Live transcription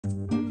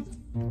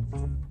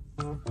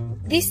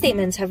These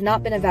statements have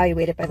not been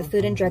evaluated by the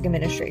Food and Drug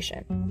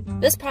Administration.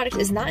 This product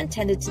is not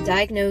intended to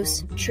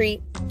diagnose,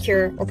 treat,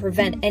 cure, or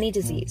prevent any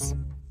disease.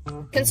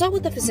 Consult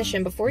with a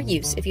physician before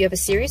use if you have a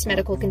serious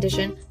medical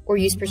condition or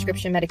use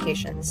prescription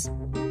medications.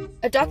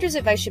 A doctor's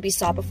advice should be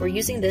sought before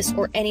using this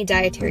or any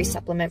dietary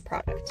supplement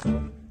product.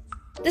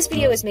 This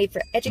video is made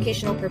for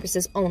educational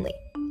purposes only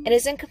and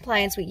is in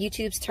compliance with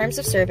YouTube's terms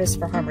of service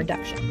for harm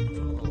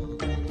reduction.